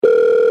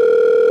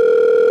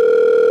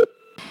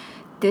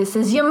This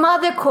is your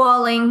mother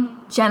calling.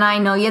 Jenna, I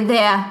know you're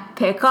there.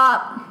 Pick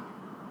up.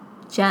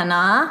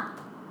 Jenna?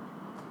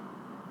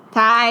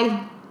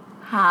 Hi.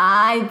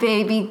 Hi,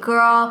 baby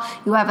girl.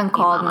 You haven't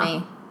called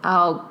me.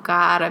 Oh,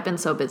 God, I've been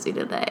so busy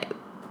today.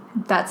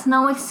 That's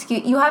no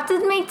excuse. You have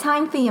to make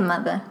time for your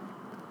mother.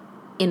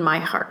 In my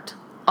heart.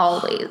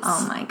 Always.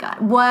 Oh, my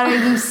God. What are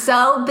you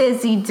so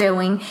busy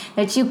doing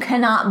that you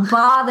cannot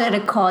bother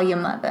to call your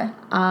mother?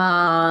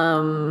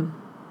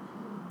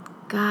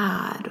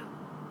 God.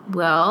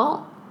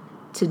 Well,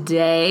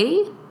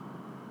 today,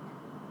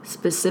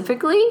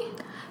 specifically?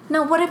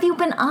 No, what have you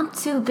been up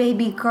to,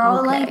 baby girl?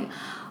 Okay. Like,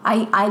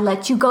 I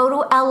let you go to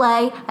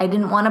LA. I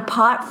didn't want to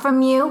part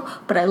from you,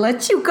 but I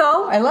let you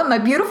go. I let my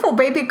beautiful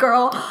baby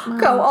girl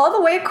go all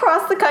the way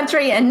across the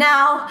country, and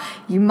now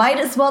you might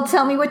as well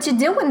tell me what you're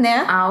doing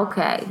there.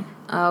 Okay.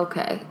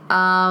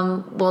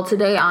 Well,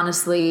 today,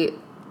 honestly,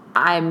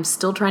 I'm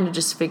still trying to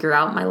just figure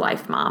out my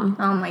life, Mom.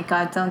 Oh my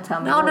God! Don't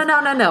tell me.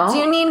 No. Do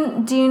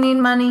you need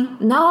money?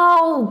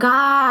 No,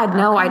 God,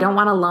 no. I don't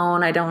want a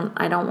loan. I don't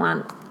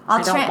want.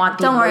 I don't want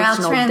the Don't worry, I'll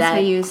emotional transfer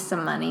debt. you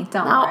some money.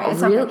 Don't No, worry,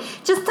 it's really? okay.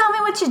 Just tell me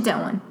what you're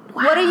doing.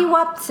 Wow. What are you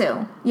up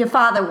to? Your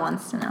father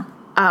wants to know.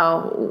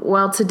 Oh,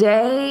 well,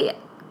 today,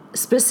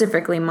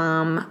 specifically,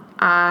 Mom,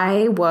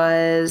 I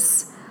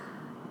was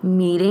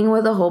meeting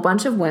with a whole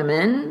bunch of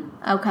women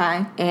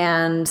Okay.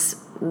 and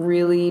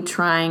really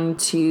trying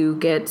to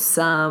get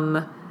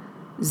some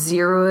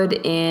zeroed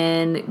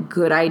in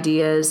good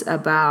ideas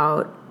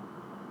about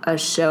a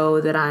show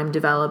that I'm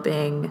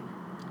developing.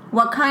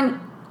 What kind?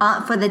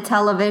 For the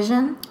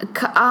television?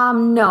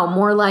 No,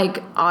 more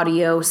like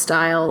audio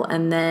style,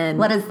 and then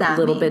What does that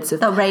little mean? bits of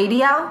the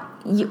radio?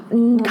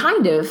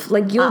 kind of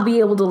like you'll be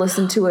able to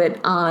listen to it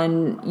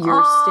on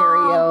your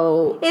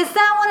stereo. Is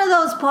that one of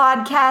those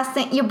podcasts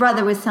that your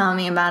brother was telling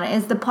me about? It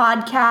is the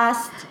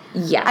podcast?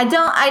 Yeah,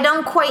 I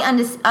don't quite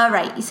understand. All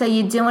right, so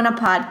you're doing a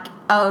pod.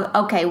 Oh,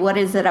 okay. What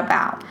is it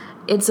about?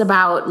 it's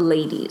about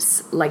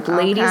ladies, like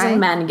ladies Okay. and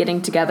men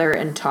getting together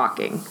and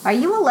talking. Are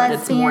you a But lesbian?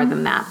 it's more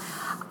than that.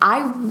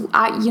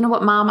 I you know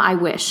what, Mom? I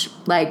wish.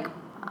 Like,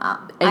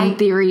 in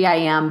theory, I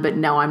am, but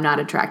no, I'm not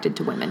attracted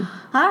to women.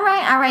 All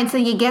right. So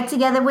you get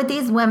together with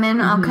these women.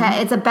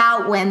 Okay, it's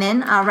about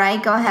women. All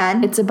right, go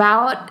ahead. It's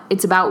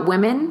about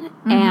women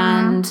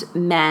and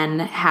men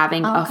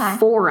having Okay. a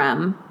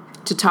forum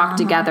to talk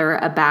together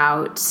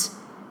about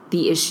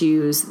the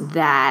issues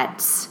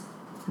that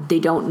they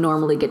don't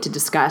normally get to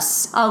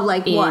discuss Oh,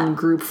 like in what?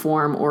 group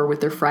form or with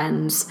their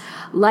friends.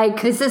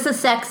 Like, Is this a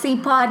sexy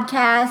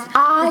podcast?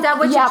 Is that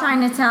what yeah. you're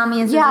trying to tell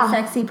me? Is this a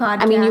sexy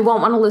podcast? I mean, you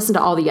won't want to listen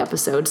to all the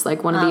episodes.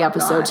 Like, one of the Oh,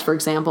 episodes, God. for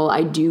example,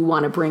 I do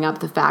want to bring up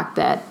the fact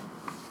that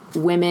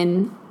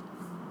women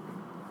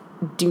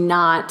do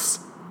not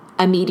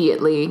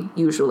immediately,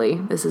 usually,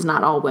 this is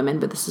not all women,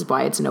 but this is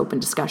why it's an open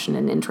discussion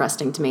and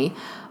interesting to me,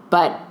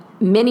 but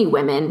many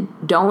women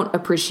don't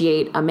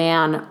appreciate a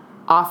man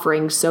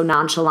offering so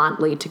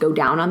nonchalantly to go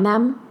down on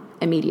them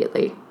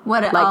immediately.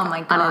 What? Oh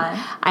my God!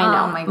 I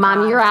know, Oh my Mom.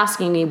 God. You're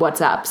asking me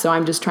what's up, so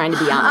I'm just trying to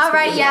be honest. All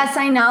right, with you. yes,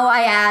 I know.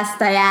 I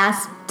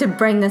asked to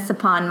bring this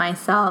upon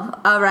myself.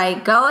 All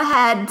right, go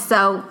ahead.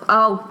 So,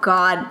 oh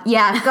God,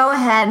 yeah, go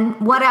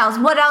ahead. What else?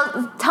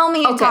 Tell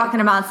me you're Okay.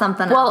 talking about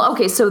something else. Well,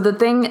 okay, so the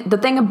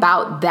thing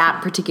about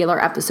that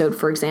particular episode,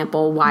 for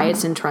example, why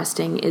it's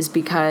interesting is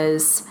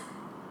because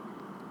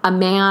a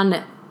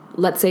man,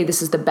 let's say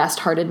this is the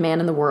best-hearted man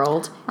in the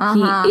world,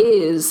 he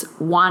is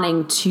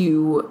wanting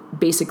to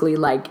basically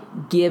like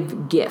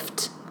give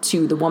gift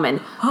to the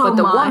woman, but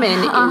the my.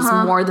 woman is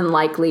more than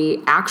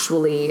likely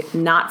actually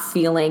not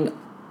feeling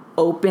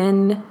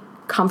open,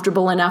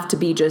 comfortable enough to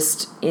be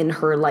just in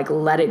her like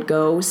let it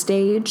go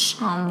stage,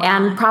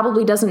 and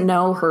probably doesn't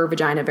know her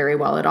vagina very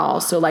well at all.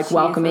 So like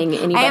welcoming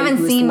anybody I haven't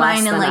who's seen less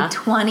mine in than like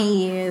 20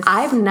 years.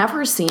 I've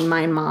never seen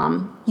mine,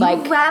 Mom. You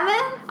Like,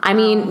 haven't? I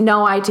mean,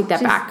 no, I take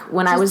that back.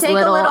 When I just was take a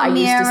little, little I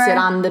used to mirror. sit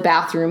on the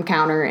bathroom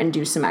counter and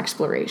do some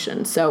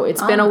exploration. So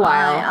it's been a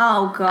while.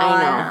 Oh God!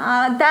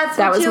 I know. That's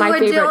That what was you my were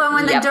favorite- doing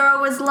when yep. the door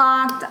was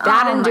locked.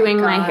 That Oh and my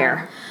doing my God.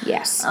 hair.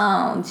 Yes.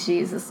 Oh,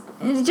 Jesus.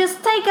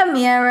 Just take a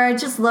mirror,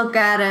 just look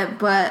at it.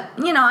 But,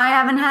 I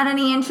haven't had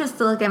any interest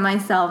to look at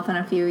myself in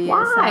a few years.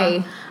 Why?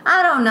 So,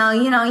 I don't know.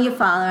 Your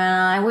father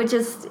and I, we're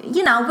just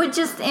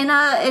in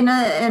a...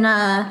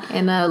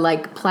 In a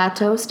like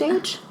plateau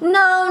stage?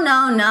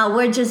 No.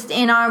 We're just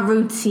in our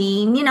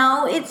routine.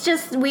 It's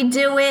just, we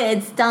do it,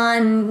 it's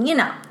done,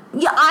 Yeah,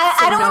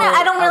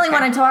 I don't really okay.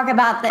 want to talk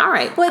about that. All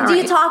right, Well, all do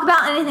you right. talk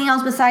about anything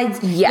else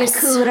besides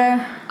Yes. your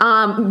cooter?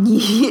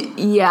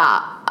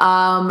 Yeah.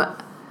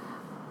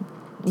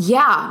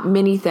 Yeah,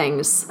 many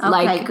things. Okay,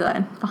 Like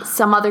good.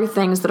 some other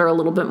things that are a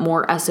little bit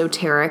more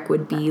esoteric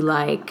would be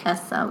like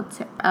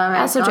Esoteric. All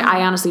right. go I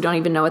ahead. honestly don't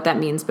even know what that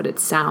means, but it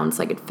sounds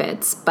like it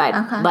fits. But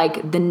Okay.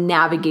 like the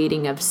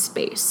navigating of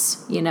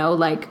space,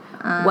 like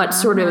what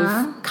sort of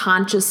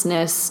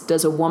consciousness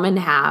does a woman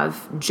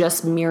have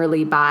just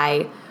merely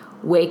by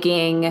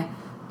waking,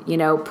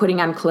 putting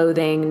on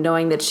clothing,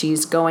 knowing that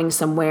she's going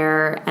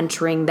somewhere,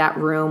 entering that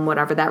room,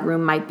 whatever that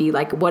room might be.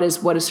 Like what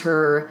is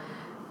her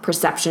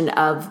perception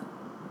of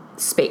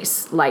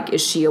space? Like,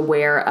 is she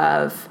aware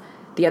of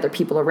the other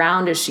people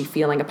around? Is she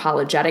feeling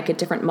apologetic at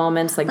different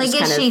moments? Like is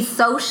she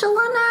social in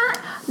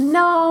that?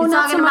 No, not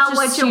talking so much about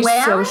what as you're she's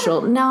wearing?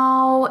 social.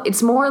 No,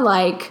 it's more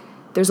like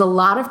there's a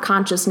lot of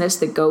consciousness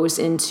that goes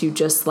into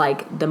just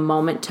like the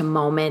moment to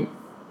moment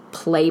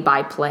play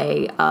by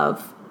play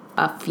of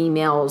a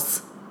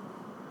female's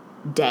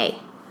day.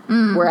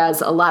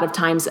 Whereas a lot of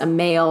times a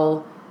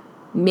male,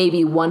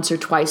 maybe once or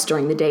twice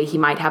during the day, he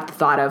might have the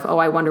thought of, oh,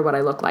 I wonder what I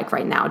look like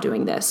right now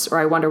doing this, or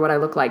I wonder what I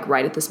look like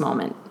right at this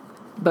moment.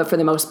 But for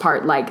the most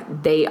part,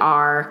 like, they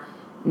are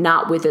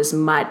not with as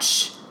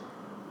much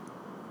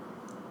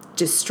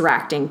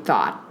distracting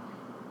thought.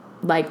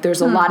 Like,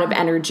 there's a lot of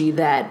energy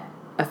that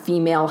a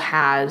female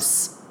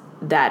has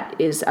that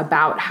is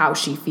about how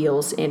she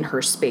feels in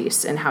her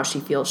space and how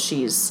she feels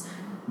she's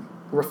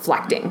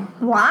reflecting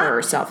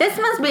herself. This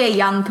must be a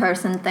young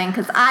person thing,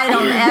 because I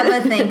don't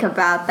ever think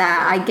about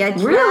that. I get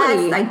dressed,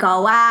 Really? I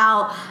go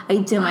out, I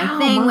do my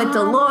thing with Mom.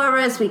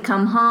 Dolores, we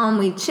come home,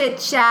 we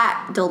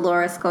chit-chat,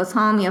 Dolores goes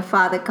home, your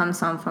father comes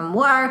home from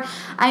work.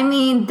 I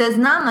mean, there's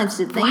not much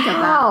to think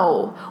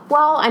about. Wow.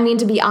 Well, I mean,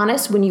 to be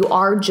honest, when you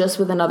are just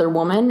with another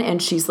woman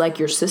and she's like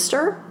your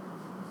sister,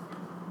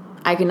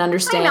 I can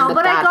understand. I know, that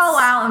but I that's, go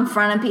out in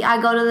front of people.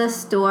 I go to the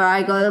store,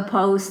 I go to the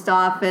post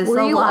office, Were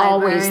the you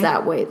library. always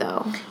that way,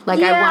 though?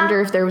 Like, Yeah. I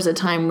wonder if there was a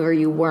time where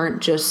you weren't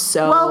just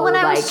so, Well, when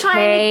I was like, trying to-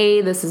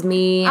 hey, this is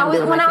me, I'm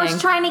doing when my I thing.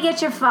 was trying to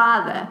get your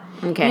father.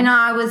 Okay. You know,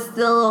 I was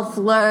still a little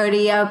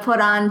flirty. I put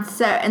on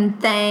certain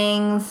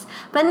things.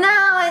 But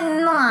now,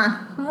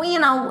 you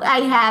know,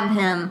 I have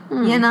him,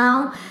 you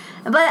know?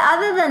 But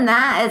other than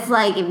that, it's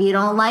like, if you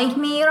don't like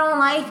me, you don't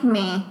like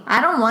me.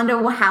 I don't wonder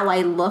how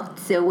I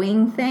look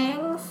doing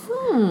things.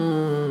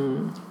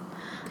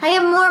 I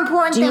have more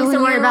important Do things to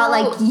worry you- about,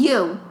 like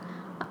you.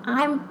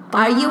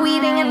 Are you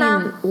eating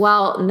enough?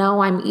 Well,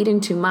 no, I'm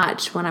eating too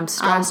much. When I'm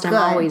stressed, I'm Good.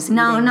 always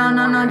no, eating no,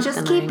 more just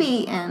than keep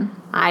eating.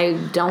 I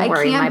don't I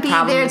worry. My can't be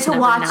problem there is to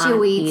never watch not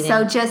you eat. eating.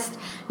 So just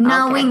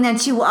knowing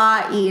that you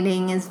are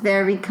eating is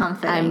very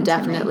comforting. I'm to me.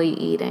 definitely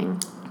eating.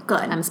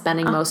 Good. I'm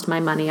spending most of my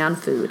money on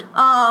food.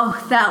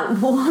 Oh, that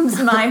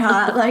warms my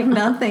heart like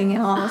nothing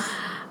else.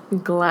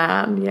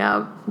 Glad,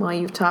 yeah. Well,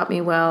 you've taught me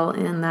well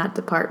in that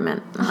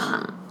department.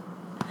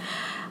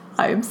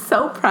 I'm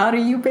so proud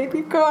of you,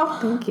 baby girl.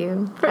 Thank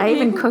you. For I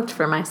even me. cooked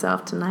for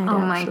myself tonight. Oh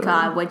my actually.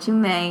 God, what'd you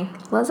make?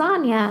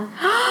 Lasagna.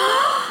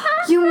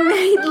 You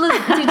made,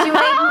 did you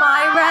make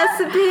my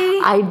recipe?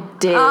 I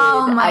did.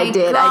 Oh my I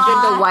did. God. I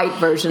did the white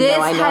version, This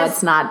though. I know has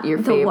it's not your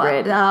the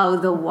favorite.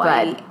 the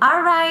white.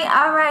 All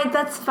right,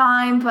 that's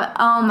fine. But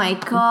oh my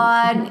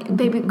God,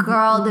 baby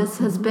girl, this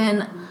has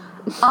been,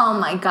 oh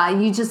my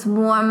God, you just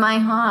warm my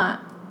heart.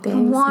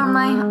 Thanks, Warm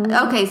my Mom.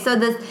 heart. Okay, so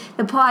the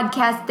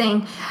podcast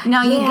thing.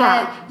 Now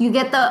Yeah. you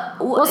get the.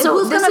 Well, so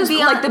who's this gonna is be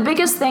like on, the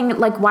biggest thing,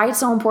 like why it's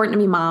so important to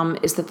me, Mom,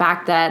 is the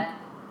fact that,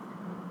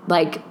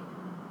 like,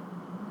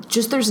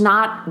 just there's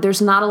not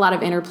a lot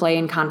of interplay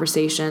in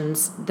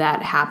conversations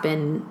that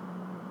happen,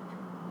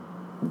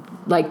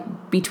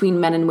 like, between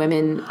men and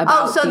women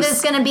about. Oh, so these,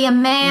 there's going to be a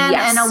man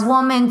Yes. and a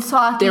woman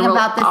talking There will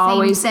about the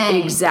always, same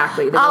thing.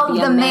 exactly. There will Oh, be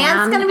a the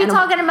man's going to be and a-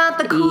 talking about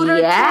the cooter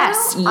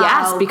Yes, too?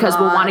 yes, Oh, because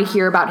we'll God. want to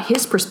hear about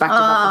his perspective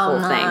of the whole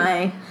my.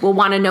 thing. We'll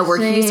want to know where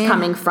he's See?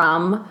 coming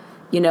from,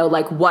 you know,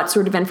 like what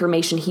sort of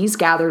information he's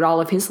gathered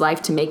all of his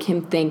life to make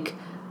him think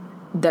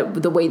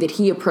that the way that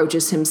he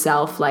approaches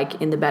himself,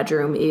 like in the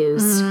bedroom,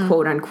 is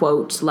quote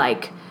unquote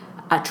like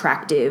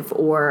attractive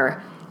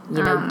or,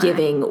 you know,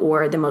 giving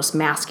or the most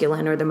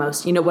masculine or the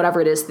most, you know,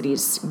 whatever it is that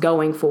he's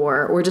going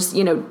for, or just,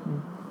 you know,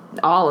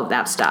 all of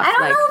that stuff. I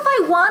don't like, know if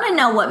I want to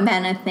know what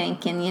men are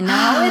thinking, you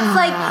know? It's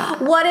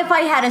like, what if I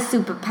had a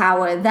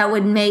superpower that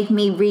would make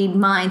me read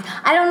minds?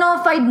 I don't know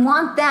if I'd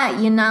want that,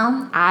 you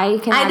know?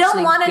 I can I don't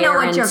actually wanna know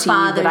what your guarantee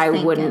father's that I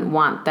thinking. wouldn't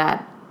want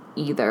that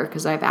either,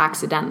 because I've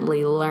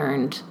accidentally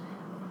learned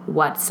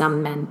what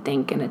some men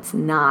think, and it's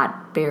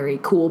not very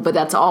cool. But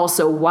that's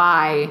also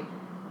why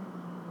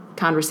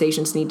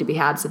conversations need to be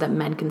had so that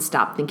men can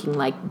stop thinking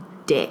like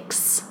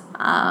dicks.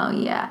 Oh,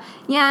 yeah.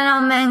 Yeah,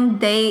 no, men,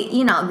 they,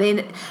 you know, they,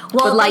 well,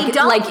 But like, they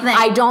don't like think.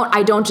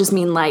 I don't just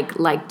mean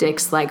like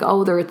dicks, like,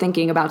 oh, they're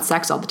thinking about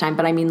sex all the time,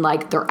 but I mean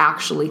like they're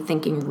actually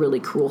thinking really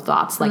cruel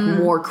thoughts, like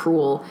more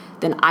cruel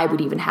than I would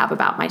even have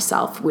about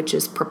myself, which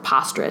is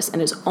preposterous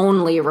and is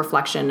only a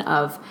reflection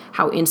of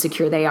how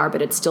insecure they are,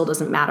 but it still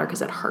doesn't matter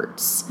because it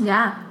hurts.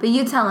 Yeah, but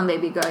you tell him,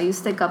 baby girl, you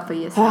stick up for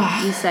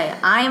yourself. You say,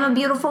 I am a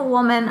beautiful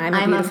woman. I'm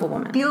a beautiful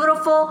woman.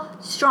 Beautiful,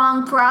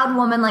 strong, proud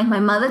woman like my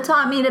mother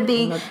taught me to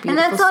be. I'm a And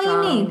that's all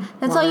beautiful, you need. strong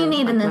That's all you woman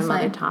need in like this my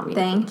mother life. taught me to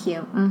Thank you.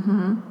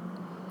 Mm-hmm.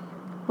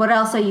 What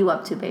else are you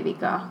up to, baby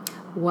girl?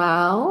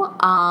 Well,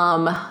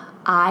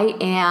 I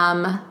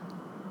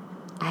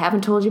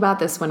haven't told you about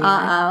this one yet. Do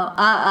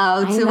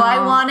I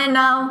know. want to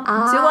know?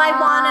 Do I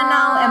want to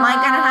know? Am I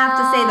going to have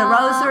to say the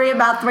rosary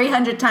about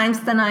 300 times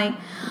tonight?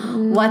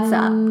 What's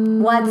up?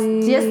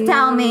 Just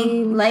tell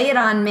me. Lay it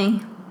on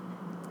me.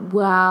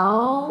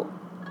 Well,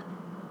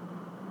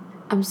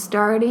 I'm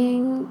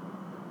starting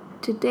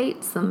to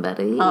date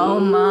somebody. Oh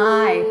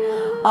my.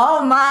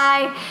 Oh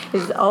my!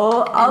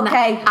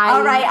 Okay.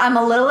 All right. I'm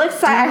a little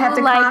excited. I have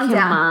to calm him,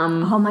 down.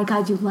 Mom. Oh my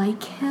God, you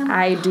like him?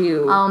 I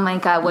do. Oh my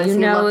God, what does he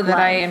look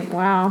like?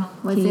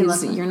 What's he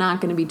look like? You're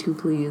not going to be too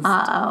pleased.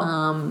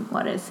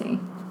 What is he?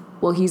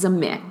 Well, he's a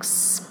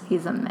mix.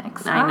 He's a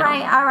mix. I know.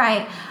 All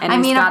right. And I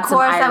he's mean, got of some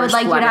course, I would Irish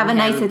like you blood to have a in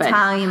nice him, but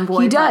Italian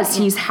boy. He does.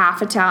 But, He's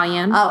half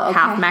Italian, okay.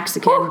 half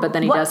Mexican, but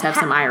then he What? does have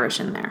some Irish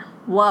in there.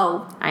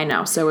 Whoa. I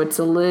know. So it's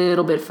a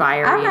little bit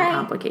fiery All right. and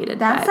complicated.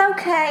 That's but,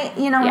 okay.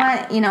 You know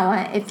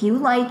what? If you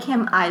like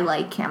him, I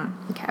like him.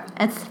 Okay.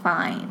 It's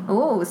fine.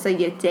 Oh, so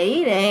you're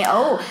dating.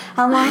 Oh,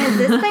 how long has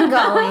this been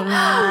going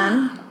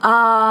on?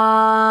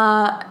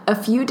 A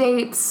few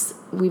dates.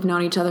 We've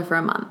known each other for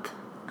a month.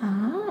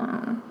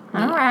 Oh.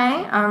 All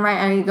right.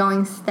 Are you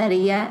going steady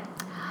yet?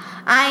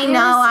 I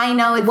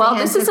know. It's well,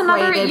 this is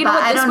another. You know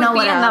what? This would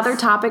be another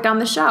else. topic on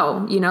the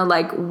show. You know,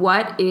 like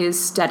what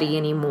is steady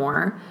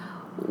anymore?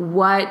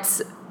 When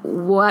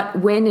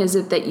is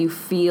it that you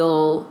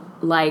feel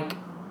like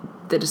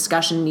the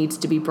discussion needs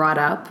to be brought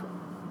up,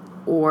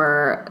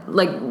 or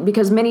like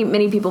because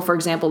many people, for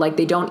example, like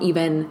they don't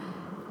even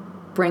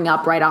bring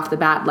up right off the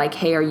bat, like,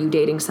 hey, are you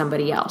dating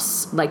somebody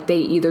else? Like they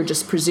either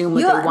just presume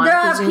what they want to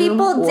presume.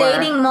 There are people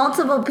dating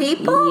multiple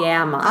people?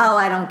 Yeah, Mom. Oh,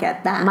 I don't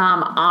get that.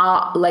 Mom,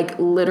 like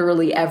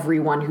literally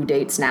everyone who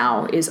dates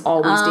now is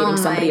always dating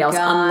somebody else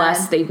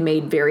unless they've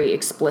made very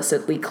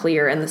explicitly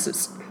clear, and this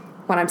is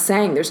what I'm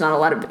saying, there's not a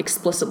lot of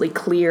explicitly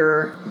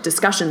clear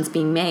discussions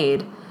being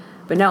made.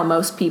 But no,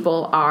 most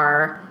people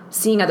are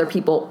seeing other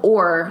people,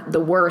 or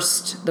the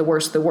worst,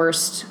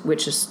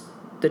 which is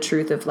the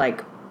truth of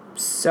like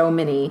so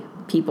many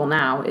people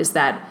now, is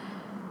that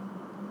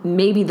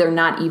maybe they're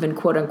not even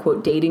quote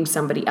unquote dating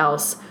somebody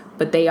else,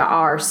 but they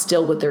are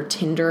still with their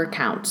Tinder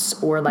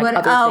accounts or like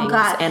other things.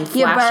 God. And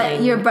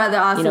flashing. Your brother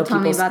also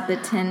told me about the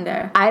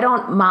Tinder.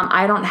 Mom,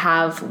 I don't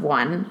have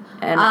one,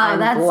 and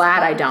I'm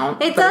glad I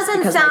don't. It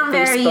doesn't sound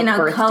very,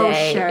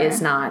 birthday kosher.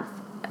 Is not.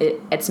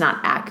 It's not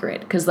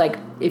accurate because like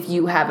if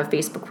you have a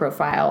Facebook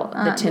profile,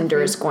 the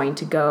Tinder is going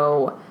to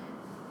go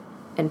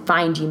and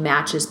find you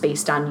matches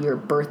based on your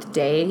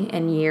birthday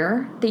and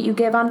year that you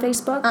give on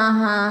Facebook.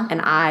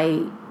 And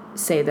I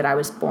say that I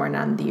was born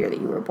on the year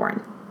that you were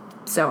born.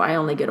 So I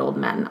only get old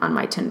men on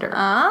my Tinder.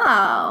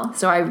 Oh.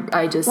 So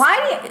I just...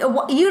 Why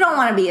do you don't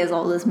want to be as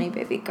old as me,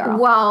 baby girl.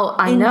 Well,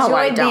 I know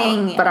I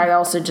don't. Being... But I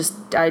also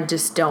just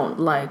don't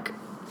like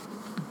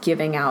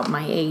giving out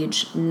my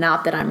age.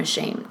 Not that I'm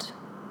ashamed.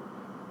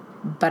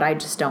 But I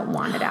just don't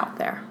want it out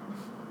there.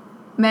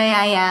 May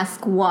I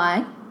ask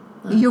why?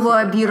 You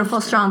were a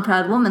beautiful, strong,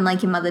 proud woman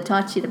like your mother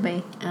taught you to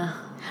be.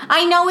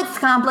 I know it's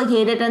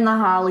complicated in the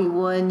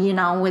Hollywood,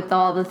 with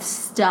all the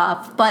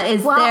stuff, but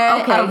is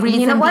there a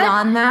reason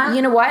beyond that?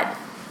 You know what?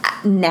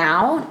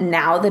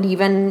 Now that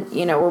even,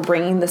 we're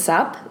bringing this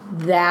up,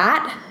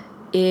 that's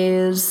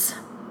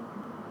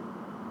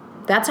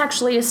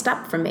actually a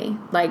step for me.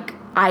 Like,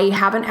 I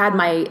haven't had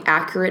my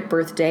accurate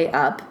birthday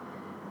up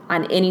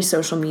on any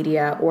social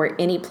media or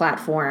any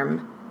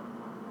platform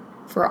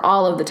for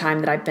all of the time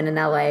that I've been in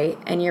LA,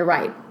 and you're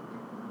right.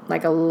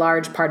 Like a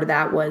large part of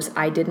that was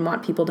I didn't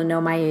want people to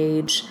know my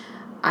age.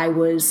 I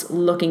was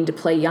looking to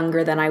play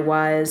younger than I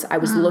was. I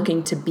was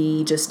looking to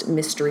be just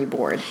mystery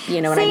board.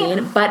 You know what I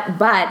mean? But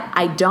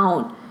I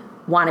don't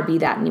want to be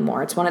that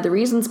anymore. It's one of the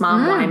reasons,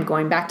 Mom, why I'm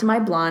going back to my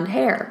blonde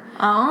hair.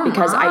 Oh,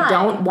 because I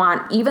don't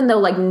want, even though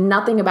like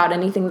nothing about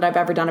anything that I've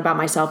ever done about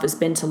myself has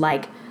been to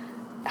like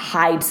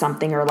hide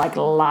something or like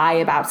lie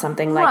about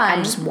something. Like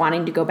I'm just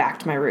wanting to go back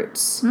to my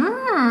roots.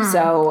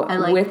 So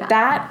like with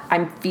that,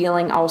 I'm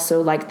feeling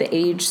also like the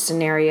age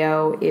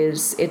scenario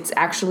is it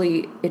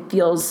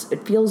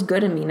feels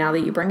good in me now that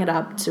you bring it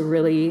up to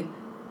really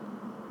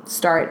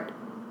start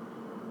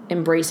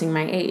embracing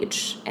my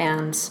age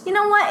and you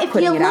know what? If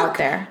putting you it look, out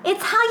there.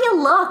 It's how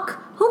you look.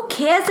 Who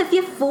cares if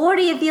you're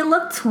 40, if you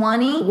look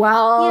 20?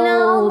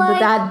 Well,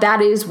 but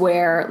that is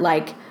where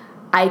like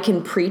I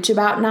can preach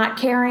about not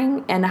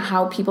caring and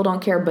how people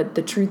don't care, but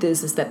the truth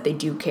is that they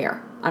do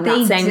care. I'm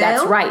not saying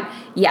that's right.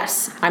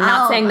 Yes, I'm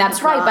not saying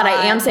that's right, but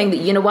I am saying that,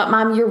 you know what,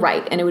 Mom, you're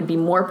right. And it would be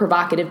more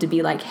provocative to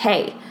be like,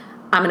 hey,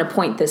 I'm going to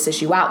point this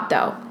issue out,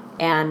 though,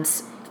 and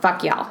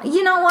fuck y'all.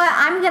 You know what?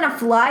 I'm going to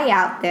fly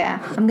out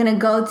there. I'm going to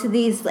go to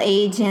these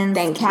agents,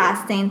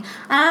 casting, and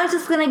I'm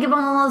just going to give them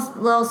a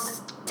little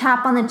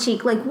tap on the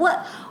cheek, like,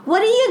 what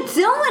are you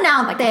doing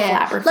out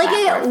there?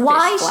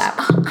 Why?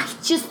 I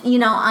just,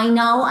 I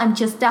know I'm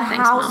just a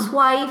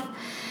housewife. Mom.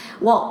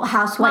 Well,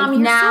 housewife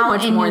Mom, now so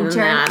much in more New than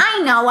Jersey. that.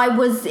 I know. I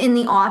was in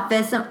the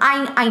office. And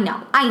I know.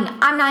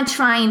 I'm not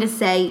trying to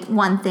say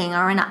one thing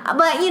or another,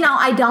 but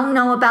I don't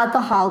know about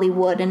the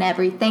Hollywood and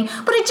everything.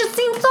 But it just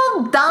seems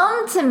so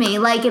dumb to me.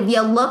 Like if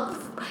you look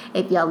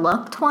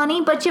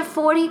 20 but you're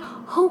 40,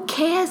 who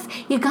cares?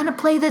 You're gonna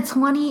play the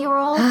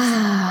 20-year-old.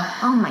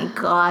 Oh my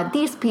God,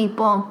 these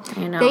people.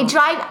 I know. They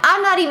drive.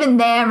 I'm not even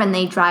there, and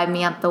they drive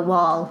me up the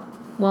wall.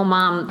 Well,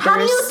 Mom, how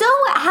do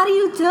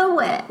you do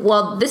it?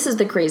 Well, this is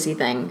the crazy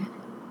thing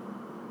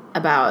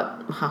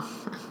about.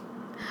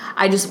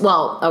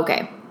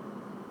 Okay.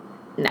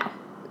 No.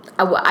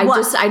 I What?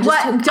 just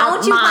What? took Don't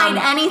out you Mom.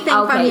 hide anything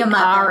from your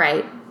mother. All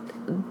right.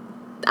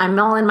 I'm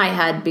all in my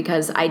head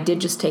because I did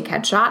just take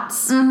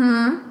headshots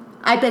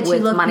I bet you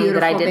with look money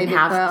that I beautiful, didn't baby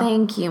have. girl.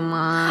 Thank you,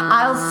 Mom.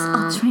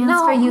 I'll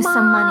transfer you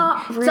some money.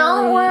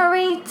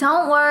 Really?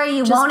 Don't worry.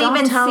 You Just won't don't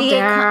even tell see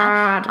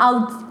Dad.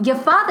 it. Your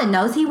father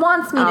knows. He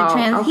wants me to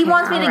Oh, He okay,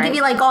 wants me to all give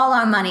you right. like all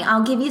our money.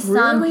 I'll give you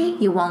some. Really?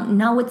 You won't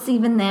know it's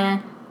even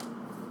there.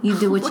 You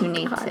do what you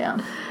need God.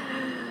 to.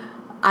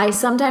 I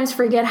sometimes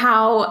forget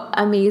how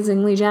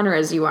amazingly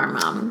generous you are,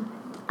 Mom.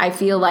 I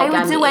feel like I would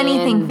I'm do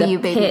anything in for the you,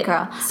 baby pit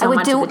girl. so I would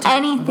much do of the time.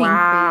 anything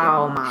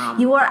Wow, for you. Mom.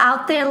 You are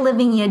out there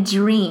living your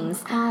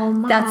dreams. Oh,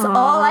 Mom. That's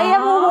all I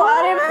ever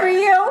wanted for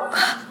you.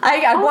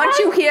 I want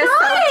you here so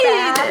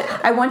bad.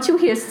 I want you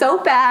here so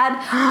bad,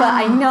 but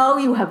I know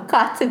you have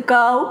got to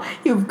go.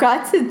 You've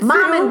got to do.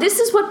 Mom, and this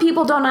is what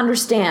people don't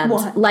understand.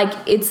 What? Like,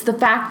 it's the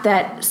fact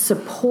that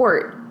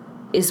support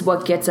is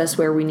what gets us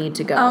where we need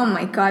to go. Oh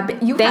my God,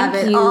 but you have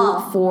Thank it you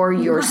all. for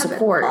You your have it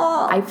support.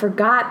 all. I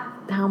forgot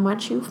how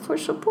much you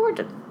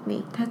supported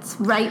me. That's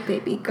right,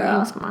 baby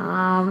girl. Thanks,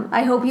 Mom.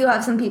 I hope you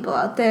have some people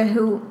out there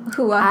who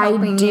are I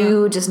helping do,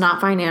 you. just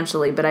not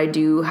financially, but I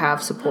do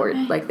have support.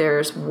 Like,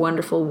 there's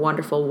wonderful,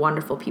 wonderful,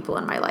 wonderful people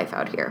in my life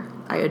out here.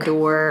 I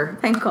adore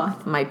Thank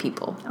God. my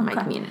people, my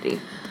Okay. community.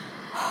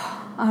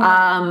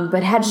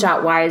 But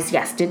headshot wise,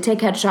 yes, did take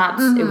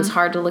headshots. It was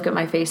hard to look at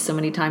my face so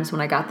many times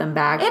when I got them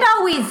back. It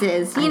always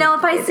is. You know,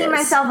 if I It see is.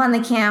 myself on the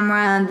camera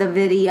and the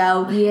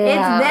video,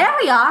 Yeah. it's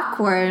very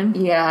awkward.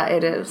 Yeah,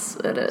 it is.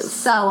 It is.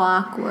 So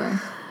awkward.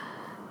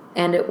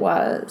 And it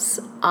was.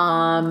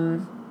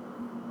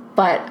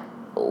 But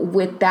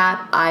with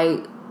that,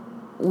 I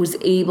was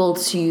able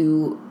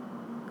to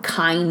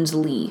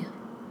kindly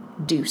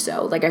do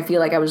so. Like, I feel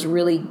like I was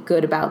really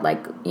good about,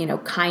 like, you know,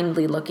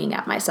 kindly looking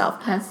at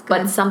myself. That's good.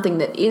 But something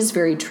that is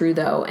very true,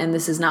 though, and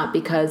this is not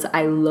because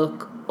I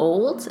look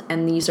old,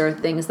 and these are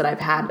things that I've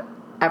had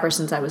ever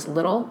since I was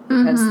little,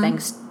 because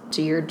thanks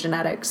to your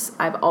genetics,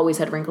 I've always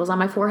had wrinkles on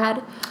my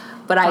forehead.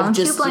 But I've Don't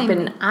you just blame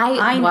been, me.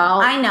 I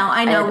know.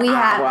 and We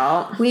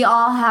well, we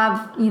all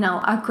have, you know,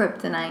 our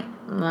kryptonite.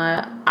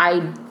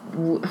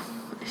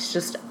 It's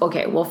just,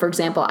 okay, well, for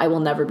example, I will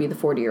never be the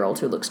 40-year-old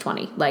who looks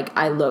 20. Like,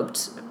 I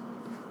looked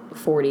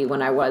 40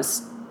 when I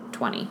was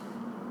 20.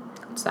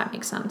 Does that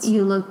make sense?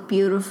 You look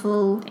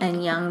beautiful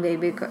and young,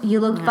 baby girl. You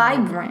look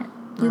vibrant.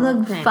 You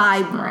look Thanks,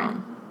 vibrant.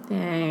 Mom.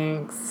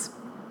 Thanks.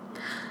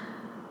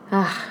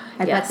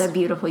 I bet they're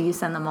beautiful. You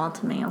send them all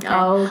to me, okay?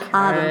 Okay.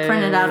 I'll have them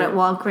printed out at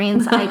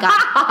Walgreens. I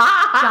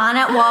got John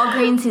at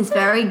Walgreens. He's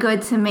very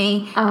good to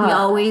me. He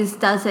always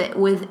does it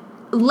with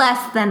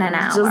less than an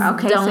hour, Just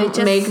okay?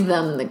 don't make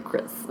them the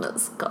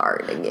Christmas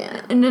card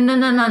again.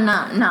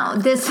 No.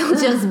 This will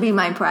just be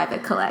my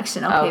private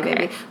collection, okay, Okay.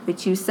 baby?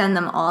 But you send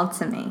them all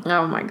to me,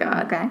 Oh my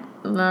God. okay?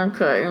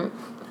 Okay.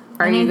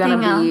 Are you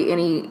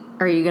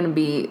Anything gonna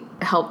be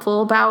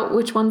helpful about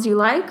which ones you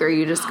like, or are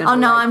you just gonna? Oh,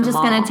 no, like I'm just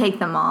them going all? to take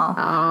them all.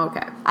 Oh,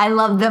 okay. I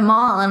love them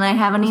all, and I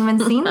haven't even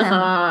seen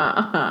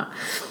them.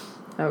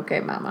 Okay,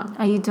 Mama.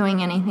 Are you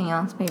doing anything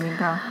else, baby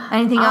girl?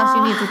 Anything else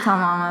you need to tell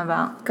Mama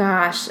about?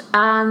 Gosh.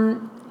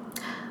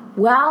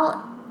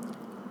 Well,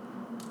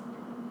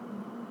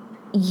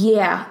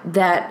 yeah,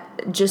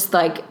 that just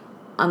like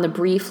on the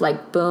brief,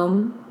 like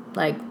boom,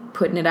 like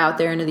putting it out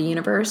there into the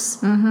universe.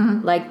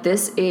 Mm-hmm. Like,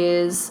 this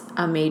is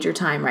a major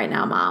time right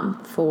now,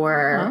 Mom,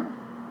 for... Huh?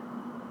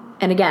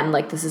 And again,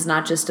 like, this is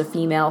not just a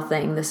female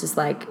thing. This is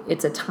like,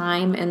 it's a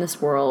time in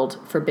this world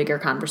for bigger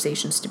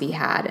conversations to be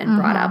had and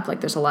brought up.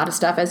 Like, there's a lot of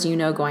stuff, as you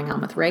know, going on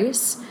with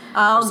race.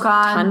 Oh, There's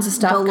God. tons of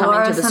stuff Dolores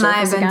coming to the and I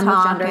have surface been again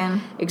with gender.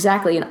 talking.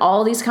 Exactly. And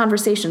all these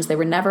conversations, they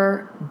were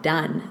never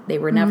done. They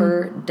were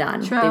never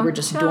done. True. They were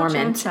just True,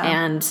 dormant. true, true.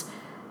 And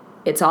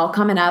it's all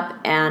coming up.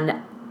 And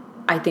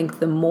I think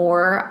the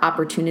more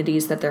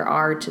opportunities that there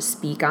are to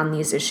speak on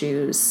these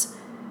issues,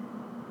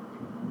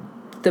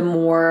 the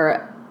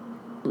more,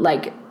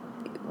 like,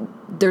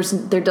 there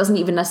doesn't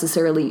even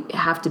necessarily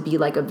have to be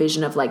like a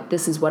vision of like,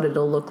 this is what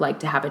it'll look like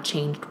to have a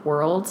changed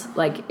world.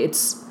 Like,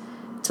 it's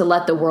to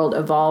let the world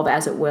evolve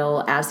as it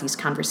will, as these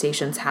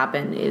conversations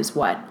happen, is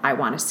what I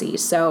want to see.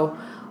 So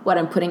what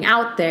I'm putting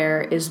out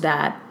there is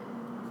that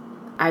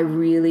I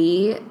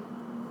really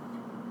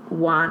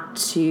want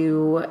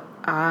to,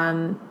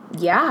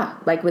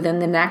 like within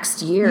the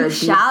next year, You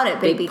shout it,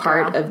 big baby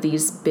part girl. of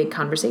these big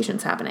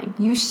conversations happening.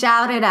 You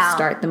shout it out.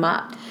 Start them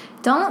up.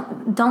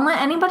 Don't let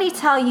anybody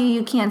tell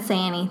you can't say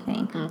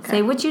anything. Okay.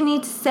 Say what you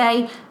need to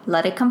say.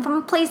 Let it come from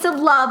a place of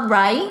love,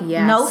 right?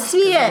 Yes. No 'cause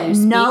fear. when you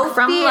speak No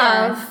from fear.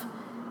 love,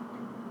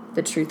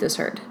 the truth is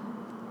heard.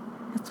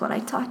 That's what I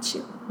taught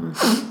you.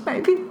 Mm-hmm.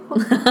 Baby.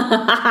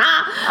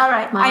 All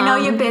right. I know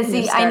you're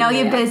busy.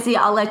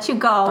 I'll let you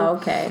go.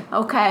 Okay.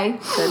 Okay.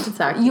 Good to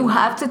talk to you. You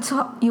have to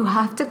talk. You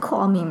have to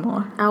call me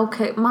more.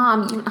 Okay,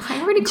 Mom. I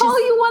already call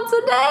you once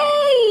a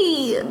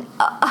day.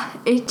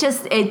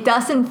 It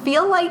doesn't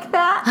feel like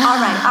that.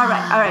 All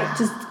right.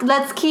 Just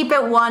let's keep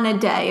it one a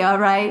day. All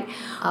right.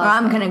 Or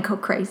I'm gonna go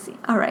crazy.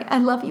 All right. I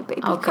love you,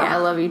 baby. Okay, girl. I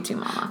love you too,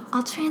 Mama.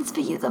 I'll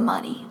transfer you the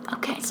money.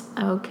 Okay.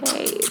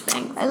 Okay,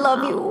 thanks. I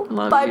love you.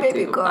 Love Bye, you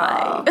baby too.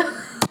 girl. Bye.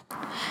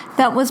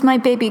 That was my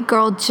baby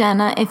girl,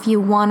 Jenna. If you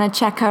want to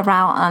check her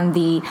out on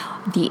the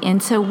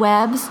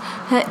interwebs,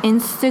 her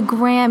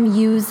Instagram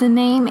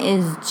username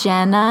is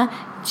Jenna,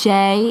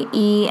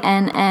 JENNA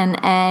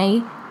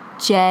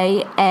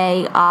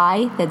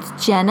JAI. That's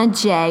Jenna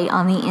J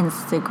on the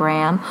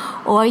Instagram.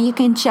 Or you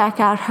can check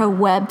out her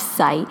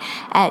website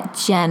at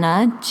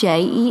Jenna,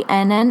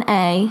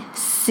 JENNAC,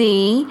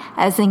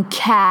 as in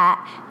cat,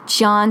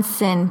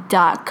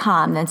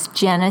 Johnson.com. That's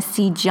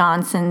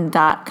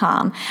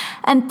JennaCJohnson.com.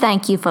 And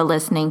thank you for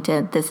listening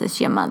to This Is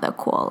Your Mother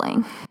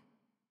Calling.